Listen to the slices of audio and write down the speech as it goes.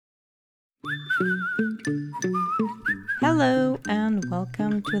Hello, and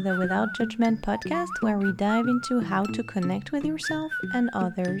welcome to the Without Judgment podcast, where we dive into how to connect with yourself and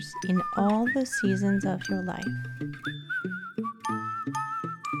others in all the seasons of your life.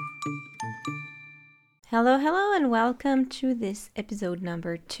 Hello, and welcome to this episode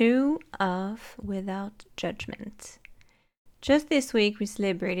number 2 of Without Judgment. Just this week, we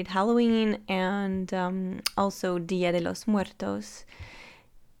celebrated Halloween and also Dia de los Muertos.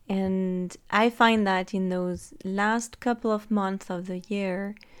 And I find that in those last couple of months of the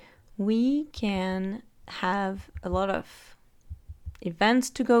year, we can have a lot of events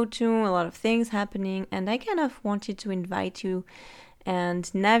to go to, a lot of things happening, and I kind of wanted to invite you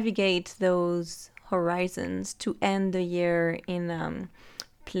and navigate those horizons to end the year in a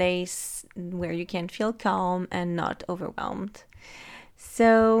place where you can feel calm and not overwhelmed.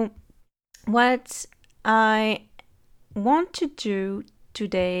 So what I want to do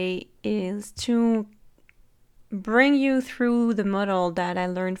today is to bring you through the model that I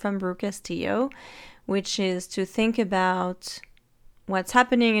learned from Brooke Castillo, which is to think about what's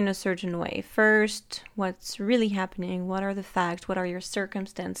happening in a certain way. First, what's really happening, what are the facts, what are your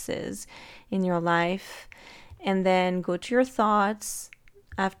circumstances in your life, and then go to your thoughts,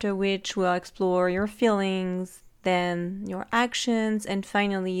 after which we'll explore your feelings, then your actions, and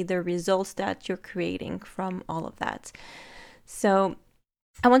finally the results that you're creating from all of that. So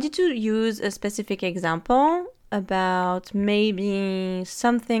I wanted to use a specific example about maybe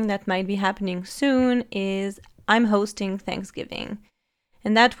something that might be happening soon is I'm hosting Thanksgiving.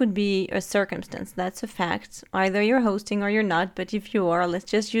 And that would be a circumstance. That's a fact. Either you're hosting or you're not. But if you are, let's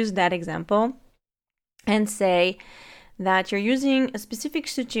just use that example and say that you're using a specific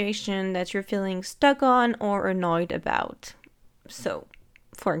situation that you're feeling stuck on or annoyed about. So,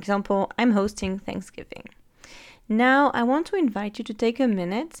 for example, I'm hosting Thanksgiving. Now, I want to invite you to take a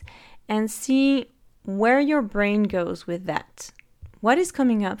minute and see where your brain goes with that. What is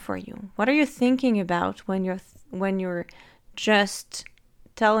coming up for you? What are you thinking about when you're just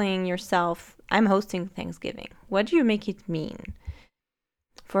telling yourself, I'm hosting Thanksgiving? What do you make it mean?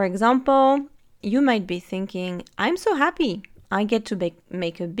 For example, you might be thinking, I'm so happy. I get to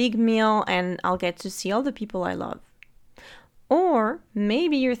make a big meal and I'll get to see all the people I love. Or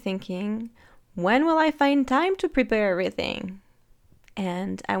maybe you're thinking, when will I find time to prepare everything?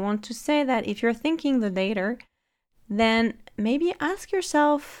 And I want to say that if you're thinking the later, then maybe ask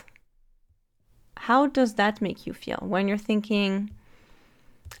yourself, how does that make you feel? When you're thinking,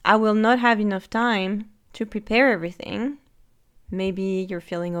 I will not have enough time to prepare everything. Maybe you're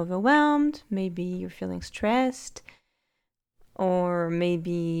feeling overwhelmed. Maybe you're feeling stressed. Or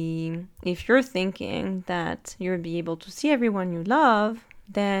maybe if you're thinking that you'll be able to see everyone you love,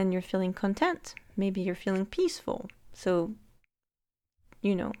 then you're feeling content. Maybe you're feeling peaceful. So,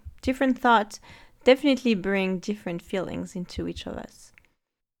 different thoughts definitely bring different feelings into each of us.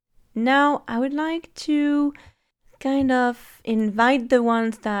 Now, I would like to kind of invite the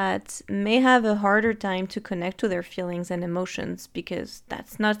ones that may have a harder time to connect to their feelings and emotions, because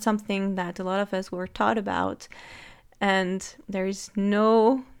that's not something that a lot of us were taught about. And there is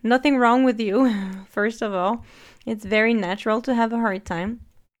nothing wrong with you, first of all. It's very natural to have a hard time.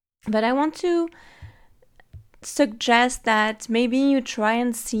 But I want to suggest that maybe you try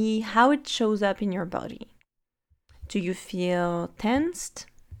and see how it shows up in your body. Do you feel tensed?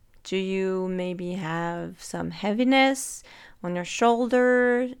 Do you maybe have some heaviness on your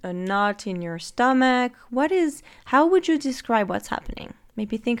shoulder, a knot in your stomach? How would you describe what's happening?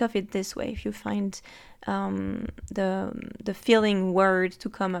 Maybe think of it this way if you find the feeling word to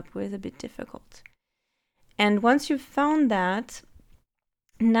come up with a bit difficult. And once you've found that,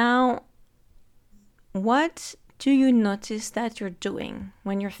 now what do you notice that you're doing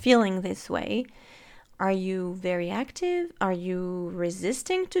when you're feeling this way? Are you very active? Are you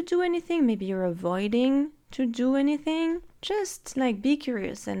resisting to do anything? Maybe you're avoiding to do anything? Just be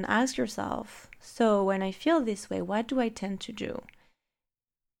curious and ask yourself, so when I feel this way, what do I tend to do?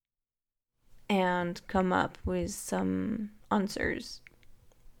 And come up with some answers.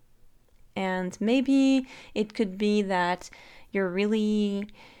 And maybe it could be that you're really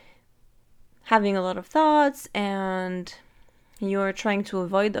having a lot of thoughts and you're trying to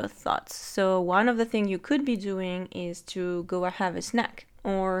avoid those thoughts. So one of the things you could be doing is to go have a snack,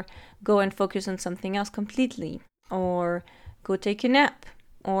 or go and focus on something else completely, or go take a nap,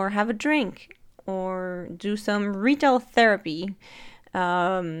 or have a drink, or do some retail therapy,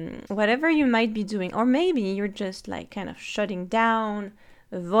 whatever you might be doing. Or maybe you're just kind of shutting down,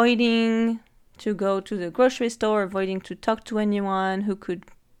 avoiding to go to the grocery store, avoiding to talk to anyone who could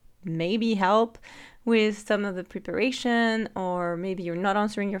maybe help with some of the preparation, or maybe you're not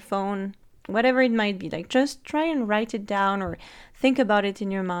answering your phone whatever it might be. Like, just try and write it down or think about it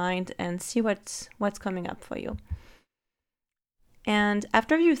in your mind and see what's coming up for you. And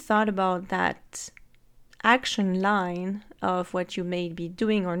after you thought about that action line of what you may be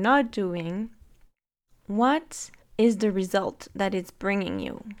doing or not doing, what is the result that it's bringing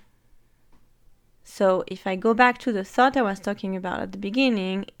you? So if I go back to the thought I was talking about at the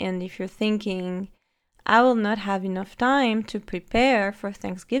beginning, and if you're thinking, I will not have enough time to prepare for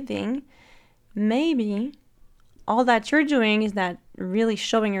Thanksgiving, maybe all that you're doing is that really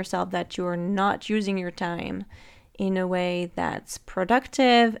showing yourself that you're not using your time in a way that's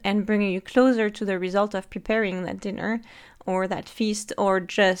productive and bringing you closer to the result of preparing that dinner or that feast, or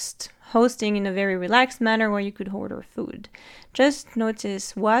just hosting in a very relaxed manner where you could order food. Just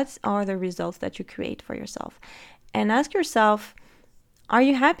notice what are the results that you create for yourself. And ask yourself, are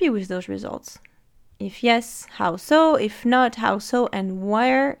you happy with those results? If yes, how so? If not, how so? And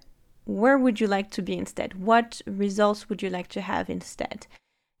where would you like to be instead? What results would you like to have instead?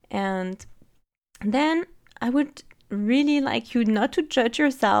 And then I would really like you not to judge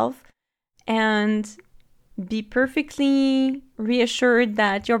yourself and be perfectly reassured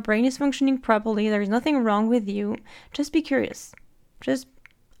that your brain is functioning properly. There is nothing wrong with you. Just be curious. Just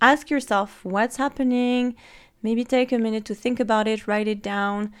ask yourself what's happening. Maybe take a minute to think about it, write it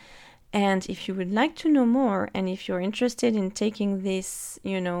down. And if you would like to know more, and if you're interested in taking this,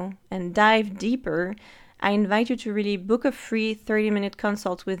 and dive deeper, I invite you to really book a free 30-minute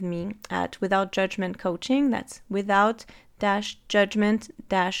consult with me at Without Judgment Coaching. That's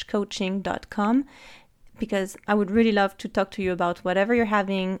without-judgment-coaching.com. Because I would really love to talk to you about whatever you're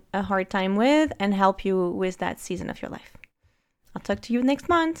having a hard time with and help you with that season of your life. I'll talk to you next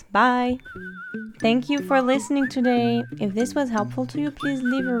month. Bye. Thank you for listening today. If this was helpful to you, please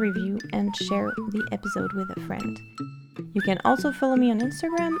leave a review and share the episode with a friend. You can also follow me on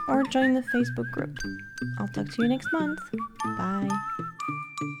Instagram or join the Facebook group. I'll talk to you next month. Bye.